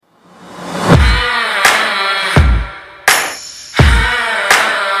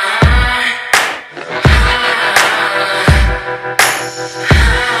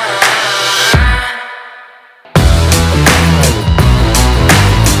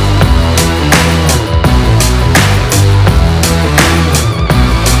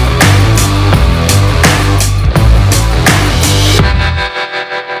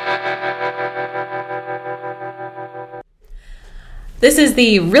This is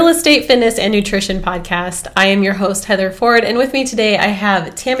the Real Estate, Fitness, and Nutrition podcast. I am your host, Heather Ford, and with me today I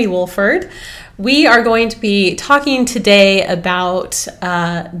have Tami Wolford. We are going to be talking today about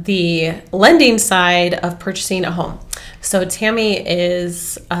the lending side of purchasing a home. So Tami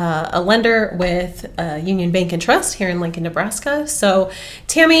is a lender with Union Bank and Trust here in Lincoln, Nebraska. So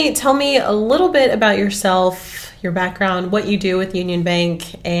Tami, tell me a little bit about yourself, your background, what you do with Union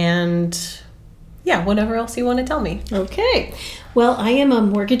Bank, and whatever else you want to tell me. Okay. Well, I am a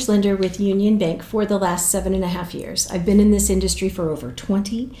mortgage lender with Union Bank for the last 7.5 years. I've been in this industry for over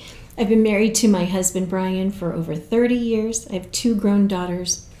 20. I've been married to my husband, Brian, for over 30 years. I have 2 grown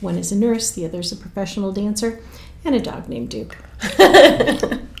daughters. One is a nurse, the other is a professional dancer, and a dog named Duke.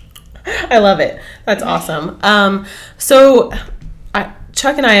 I love it. That's awesome.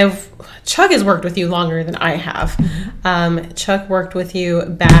 Chuck has worked with you longer than I have. Chuck worked with you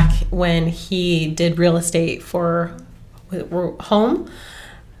back when he did real estate for home?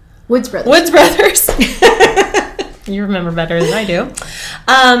 Woods Brothers. Woods Brothers. You remember better than I do.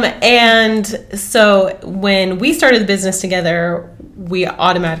 And so when we started the business together, we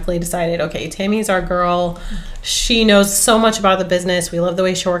automatically decided, okay, Tami's our girl. She knows so much about the business. We love the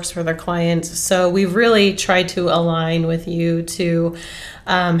way she works for their clients. So we've really tried to align with you to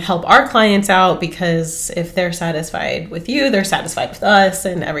help our clients out, because if they're satisfied with you, they're satisfied with us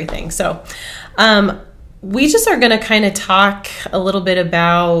and everything. So we just are going to kind of talk a little bit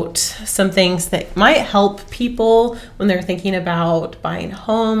about some things that might help people when they're thinking about buying a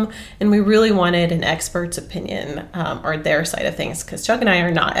home. And we really wanted an expert's opinion or their side of things, because Chuck and I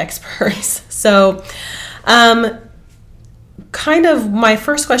are not experts. So kind of my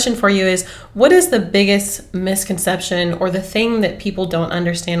first question for you is, what is the biggest misconception or the thing that people don't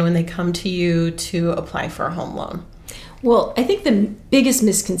understand when they come to you to apply for a home loan? Well, I think the biggest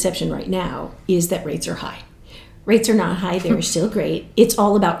misconception right now is that rates are high. Rates are not high. They're still great. It's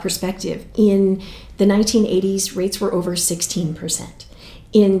all about perspective. In the 1980s, rates were over 16%.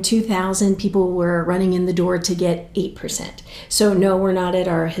 In 2000, people were running in the door to get 8%. So no, we're not at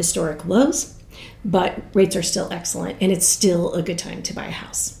our historic lows, but rates are still excellent, and it's still a good time to buy a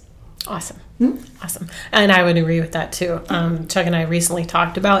house. Awesome. Awesome. And I would agree with that too. Chuck and I recently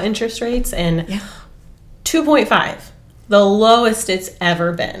talked about interest rates, and 2.5. The lowest it's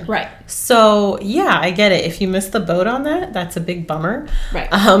ever been. Right. So, I get it. If you miss the boat on that, that's a big bummer. Right.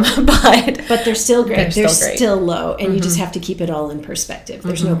 But they're still great. They're still low, and you just Mm-hmm. have to keep it all in perspective.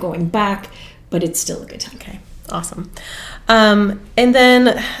 There's no going back, but it's still a good time. Okay. Awesome. And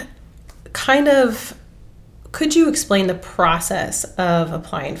then kind of, could you explain the process of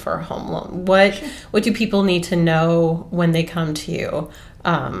applying for a home loan? What do people need to know when they come to you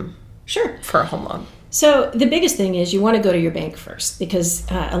for a home loan? So the biggest thing is you want to go to your bank first, because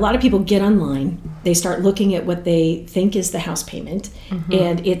a lot of people get online. They start looking at what they think is the house payment,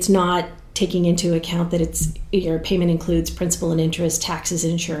 and it's not taking into account that your payment includes principal and interest, taxes,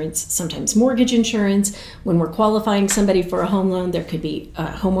 insurance, sometimes mortgage insurance. When we're qualifying somebody for a home loan, there could be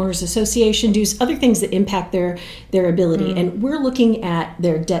homeowners association dues, other things that impact their ability. And we're looking at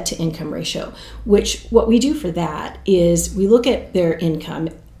their debt to income ratio, which what we do for that is we look at their income,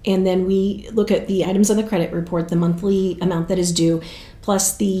 and then we look at the items on the credit report, the monthly amount that is due,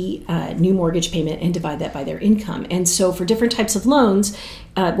 plus the new mortgage payment, and divide that by their income. And so for different types of loans,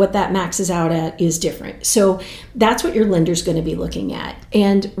 what that maxes out at is different. So that's what your lender's going to be looking at.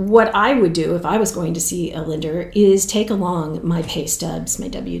 And what I would do if I was going to see a lender is take along my pay stubs, my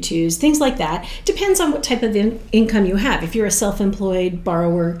W-2s, things like that. Depends on what type of income you have. If you're a self-employed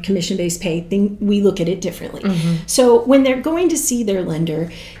borrower, commission-based pay thing, we look at it differently. So when they're going to see their lender,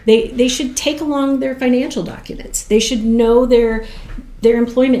 they should take along their financial documents. They should know their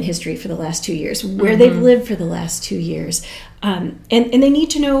employment history for the last 2 years, where they've lived for the last 2 years. And they need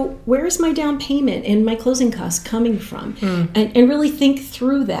to know, where is my down payment and my closing costs coming from? And really think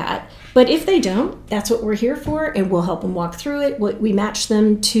through that. But if they don't, that's what we're here for, and we'll help them walk through it. We match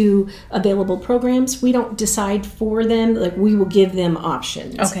them to available programs. We don't decide for them. We will give them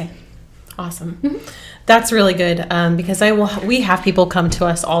options. Okay. Awesome. That's really good, because we have people come to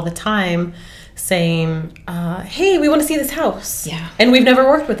us all the time saying, hey, we want to see this house. Yeah. And we've never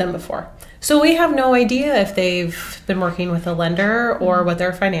worked with them before. So we have no idea if they've been working with a lender or what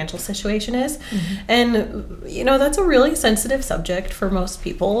their financial situation is. And, that's a really sensitive subject for most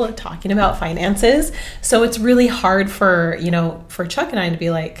people, talking about finances. So it's really hard for Chuck and I to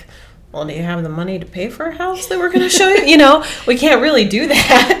be like, well, do you have the money to pay for a house that we're going to show you? We can't really do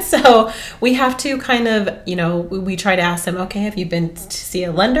that. So we have to kind of, we try to ask them, okay, have you been to see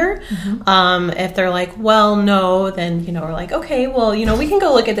a lender? If they're like, well, no, then, we're like, okay, well, we can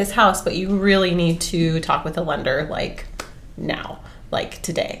go look at this house, but you really need to talk with a lender now. like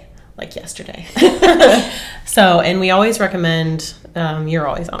today, like yesterday. So, and we always recommend, you're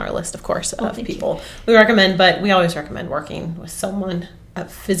always on our list, of course, of people we recommend, but we always recommend working with someone, a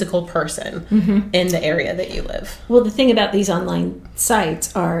physical person in the area that you live. Well, the thing about these online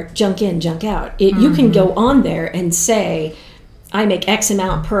sites are junk in, junk out. You can go on there and say, I make X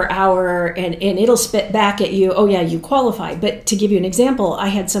amount per hour, and it'll spit back at you, oh yeah, you qualify. But to give you an example, I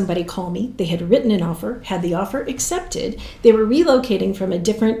had somebody call me. They had written an offer, had the offer accepted. They were relocating from a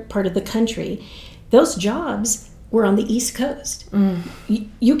different part of the country. Those jobs were on the East Coast.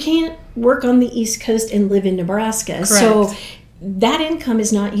 You can't work on the East Coast and live in Nebraska. Correct. So that income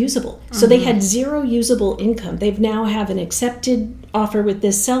is not usable. So they had zero usable income. They've now have an accepted offer with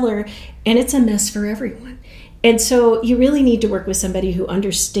this seller, and it's a mess for everyone. And so you really need to work with somebody who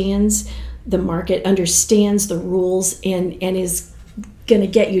understands the market, understands the rules, and is going to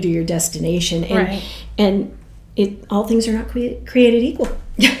get you to your destination. And all things are not created equal.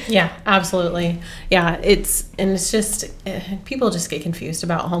 Yeah, absolutely. Yeah, it's just, people just get confused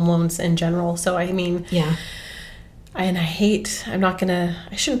about home loans in general. So, I mean, and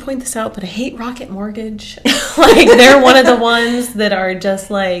I shouldn't point this out, but I hate Rocket Mortgage. Like, they're one of the ones that are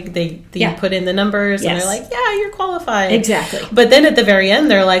just like, you put in the numbers and they're like, yeah, you're qualified. Exactly. But then at the very end,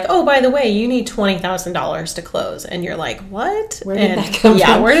 they're like, oh, by the way, you need $20,000 to close. And you're like, what? Where did that come from?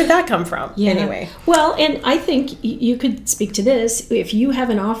 Yeah, where did that come from? Yeah. Anyway. Well, and I think you could speak to this. If you have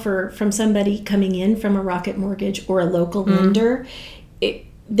an offer from somebody coming in from a Rocket Mortgage or a local lender,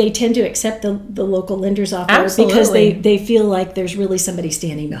 they tend to accept the local lender's offer. Absolutely. Because they feel like there's really somebody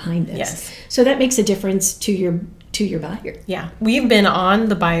standing behind this. Yes. So that makes a difference to your buyer. Yeah. We've been on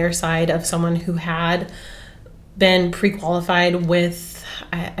the buyer side of someone who had been pre-qualified with,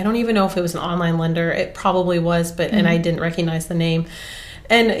 I don't even know if it was an online lender. It probably was, but and I didn't recognize the name.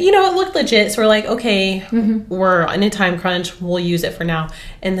 And, it looked legit. So we're like, okay, we're in a time crunch. We'll use it for now.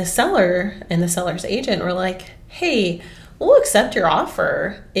 And the seller and the seller's agent were like, hey, we'll accept your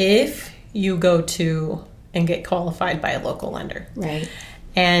offer if you go to and get qualified by a local lender. Right.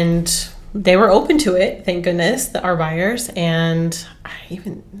 And they were open to it, thank goodness, our buyers. And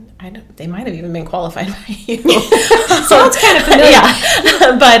they might have even been qualified by you. So it's kind of familiar.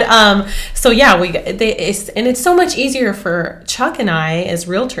 Yeah. But, it's so much easier for Chuck and I as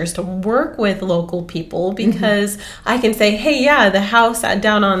realtors to work with local people because I can say, hey, yeah, the house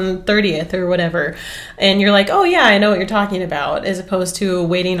down on 30th or whatever. And you're like, oh, yeah, I know what you're talking about, as opposed to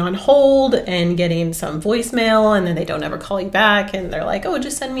waiting on hold and getting some voicemail and then they don't ever call you back. And they're like, oh,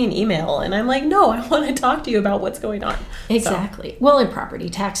 just send me an email. And I'm like, no, I want to talk to you about what's going on. Exactly. So. Well, and property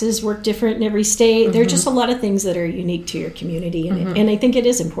taxes work different in every state. There are just a lot of things that are unique to your community. And I think it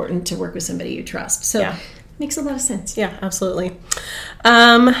is important to work with somebody you trust. So it makes a lot of sense. Yeah, absolutely.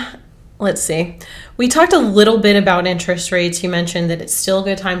 Let's see. We talked a little bit about interest rates. You mentioned that it's still a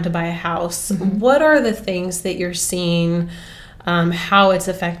good time to buy a house. What are the things that you're seeing, how it's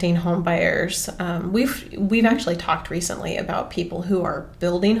affecting home buyers? We've actually talked recently about people who are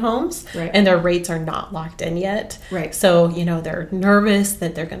building homes and their rates are not locked in yet. Right. So, they're nervous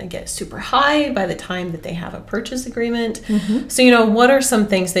that they're going to get super high by the time that they have a purchase agreement. So, what are some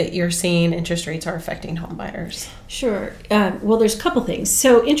things that you're seeing interest rates are affecting home buyers? Sure. Well, there's a couple things.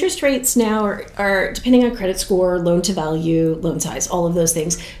 So interest rates now are depending on credit score, loan to value, loan size, all of those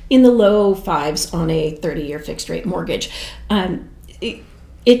things, in the low fives on a 30-year fixed rate mortgage.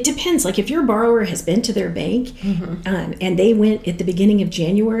 It depends. Like if your borrower has been to their bank and they went at the beginning of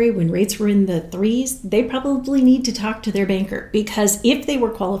January when rates were in the threes, they probably need to talk to their banker, because if they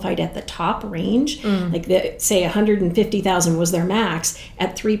were qualified at the top range, say 150,000 was their max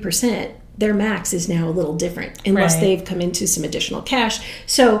at 3%, their max is now a little different unless they've come into some additional cash.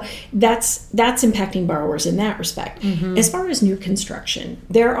 So that's impacting borrowers in that respect. As far as new construction,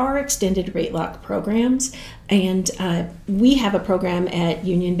 there are extended rate lock programs, and we have a program at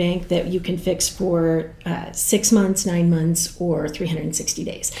Union Bank that you can fix for 6 months, 9 months, or 360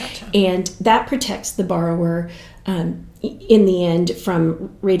 days. Gotcha. And that protects the borrower in the end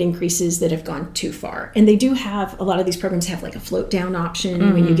from rate increases that have gone too far. And they do have, a lot of these programs have like a float down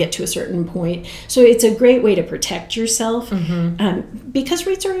option when you get to a certain point. So it's a great way to protect yourself because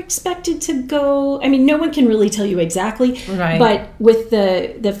rates are expected to go, no one can really tell you exactly, but with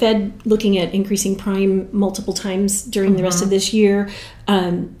the Fed looking at increasing prime multiple times during the rest of this year,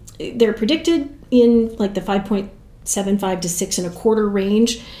 they're predicted in like the 5.75 to 6.25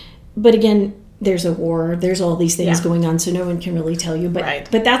 range. But again, there's a war, there's all these things going on, so no one can really tell you.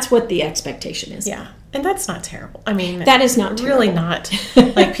 But that's what the expectation is. Yeah, and that's not terrible. That is not terrible. Really not.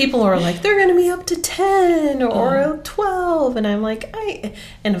 Like people are like, they're going to be up to 10 or 12, and I'm like,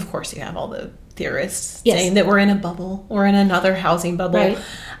 and of course you have all the theorists Yes. saying that we're in a bubble. We're in another housing bubble. Right.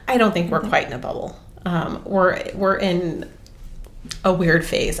 I don't think we're quite in a bubble. We're in a weird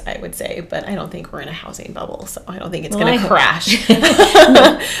phase, I would say, but I don't think we're in a housing bubble, so I don't think it's going to crash.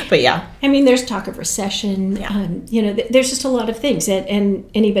 But yeah. I mean, there's talk of recession. Yeah. There's just a lot of things, and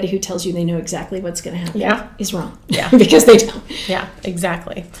anybody who tells you they know exactly what's going to happen is wrong. Yeah. Because they don't. Yeah,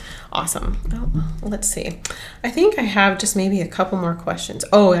 exactly. Awesome. Oh, let's see. I think I have just maybe a couple more questions.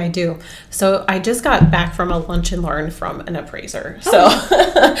 Oh, I do. So I just got back from a lunch and learn from an appraiser. So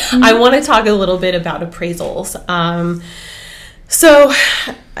I want to talk a little bit about appraisals. So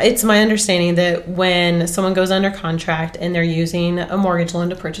it's my understanding that when someone goes under contract and they're using a mortgage loan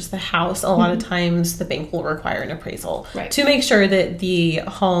to purchase the house, a lot of times the bank will require an appraisal to make sure that the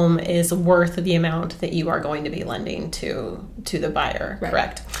home is worth the amount that you are going to be lending to the buyer,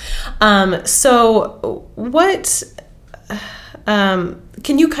 correct? So what...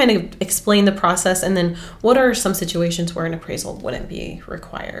 can you kind of explain the process, and then what are some situations where an appraisal wouldn't be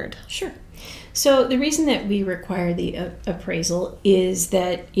required? Sure. So the reason that we require the appraisal is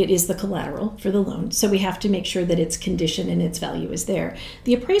that it is the collateral for the loan. So we have to make sure that its condition and its value is there.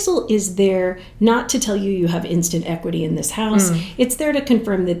 The appraisal is there not to tell you have instant equity in this house. It's there to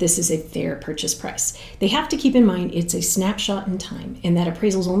confirm that this is a fair purchase price. They have to keep in mind it's a snapshot in time, and that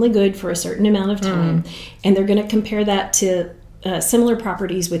appraisal is only good for a certain amount of time. And they're going to compare that to similar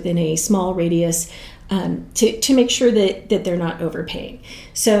properties within a small radius to make sure that they're not overpaying.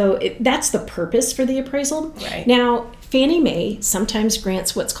 So that's the purpose for the appraisal. Right. Now, Fannie Mae sometimes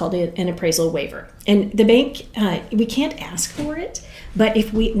grants what's called an appraisal waiver. And the bank, we can't ask for it, but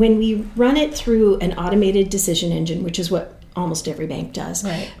when we run it through an automated decision engine, which is what almost every bank does,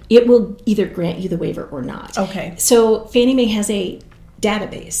 it will either grant you the waiver or not. Okay. So Fannie Mae has a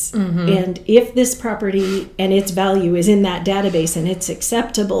database, and if this property and its value is in that database and it's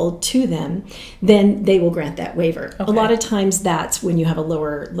acceptable to them, then they will grant that waiver. A lot of times that's when you have a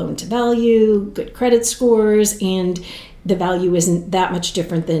lower loan to value, good credit scores, and the value isn't that much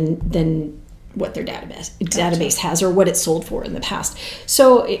different than what their database has or what it's sold for in the past.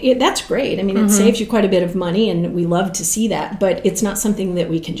 So that's great. I mean, it saves you quite a bit of money, and we love to see that, but it's not something that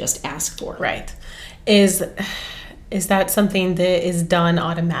we can just ask for. Right. Is that something that is done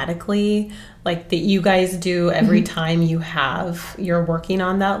automatically, like that you guys do every time you're working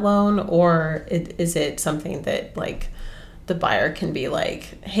on that loan, or is it something that like the buyer can be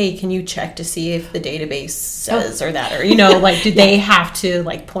like, hey, can you check to see if the database says or that, or like do they have to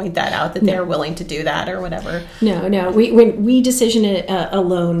like point that out that they're willing to do that or whatever? No. When we decision a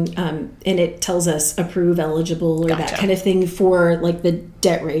loan and it tells us approve eligible or that kind of thing for like the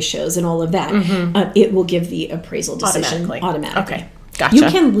debt ratios and all of that, it will give the appraisal decision automatically. Okay, gotcha. You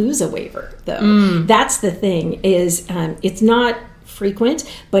can lose a waiver though. That's the thing is it's not frequent,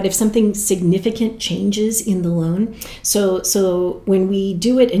 but if something significant changes in the loan, so when we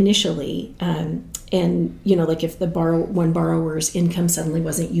do it initially, and like if one borrower's income suddenly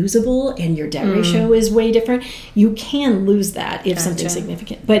wasn't usable and your debt ratio is way different, you can lose that if something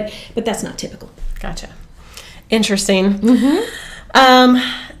significant, but that's not typical. Gotcha. Interesting.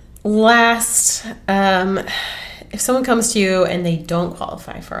 Last, if someone comes to you and they don't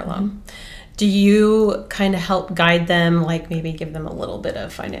qualify for a loan, do you kind of help guide them, like maybe give them a little bit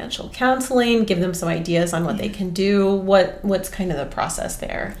of financial counseling, give them some ideas on what they can do? What's kind of the process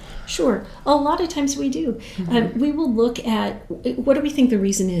there? Sure. A lot of times we do. We will look at what do we think the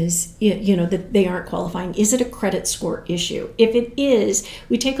reason is, that they aren't qualifying. Is it a credit score issue? If it is,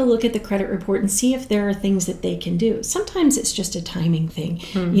 we take a look at the credit report and see if there are things that they can do. Sometimes it's just a timing thing.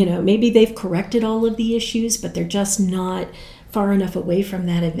 Maybe they've corrected all of the issues, but they're just not far enough away from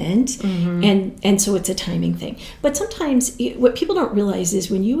that event, and so it's a timing thing. But sometimes what people don't realize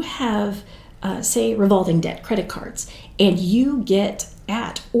is when you have, say, revolving debt, credit cards, and you get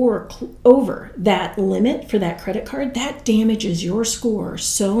at or over that limit for that credit card, that damages your score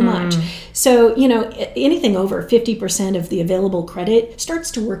so much. So, anything over 50% of the available credit starts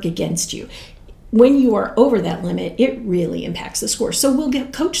to work against you. When you are over that limit, it really impacts the score. So we'll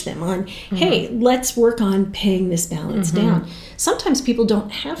coach them on, hey, let's work on paying this balance down. Sometimes people don't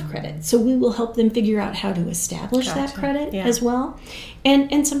have credit, so we will help them figure out how to establish that credit as well.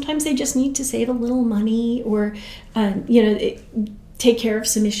 And sometimes they just need to save a little money or, take care of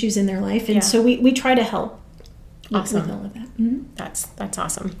some issues in their life. And so we try to help with all of that. That's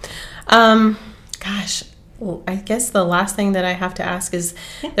awesome. Gosh. Well, I guess the last thing that I have to ask is,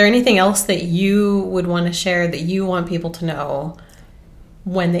 there anything else that you would want to share that you want people to know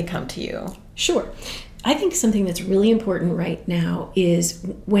when they come to you? Sure. I think something that's really important right now is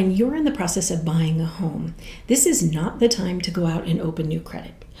when you're in the process of buying a home, this is not the time to go out and open new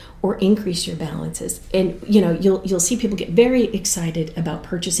credit or increase your balances. And you'll see people get very excited about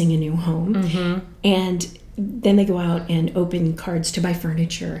purchasing a new home, and then they go out and open cards to buy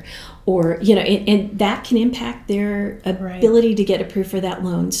furniture, or and that can impact their ability to get approved for that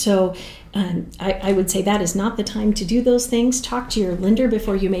loan. So I would say that is not the time to do those things. Talk to your lender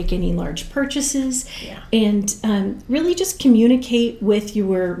before you make any large purchases, and really just communicate with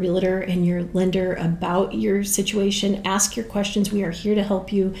your realtor and your lender about your situation. Ask your questions. We are here to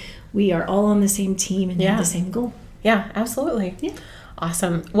help you. We are all on the same team and have the same goal. Yeah, absolutely. Yeah.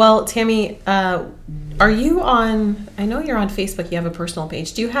 Awesome. Well, Tami, are you on, I know you're on Facebook, you have a personal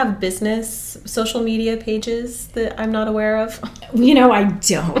page. Do you have business social media pages that I'm not aware of? I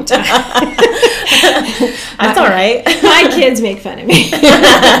don't. That's all right. My kids make fun of me.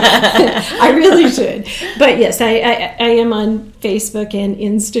 I really should. But yes, I am on Facebook and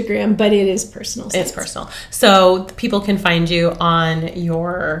Instagram, but it is personal. It's personal. So people can find you on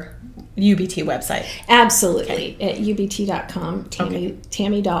your UBT website. Absolutely. At ubt.com.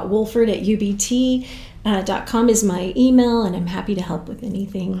 Tami.Wolford at ubt.com is my email, and I'm happy to help with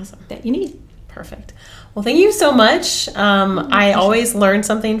anything that you need. Perfect. Well, thank you so much. I always learn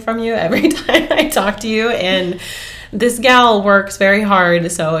something from you every time I talk to you, and this gal works very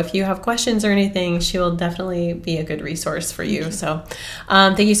hard. So if you have questions or anything, she will definitely be a good resource for you. So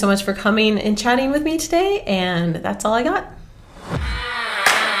thank you so much for coming and chatting with me today, and that's all I got.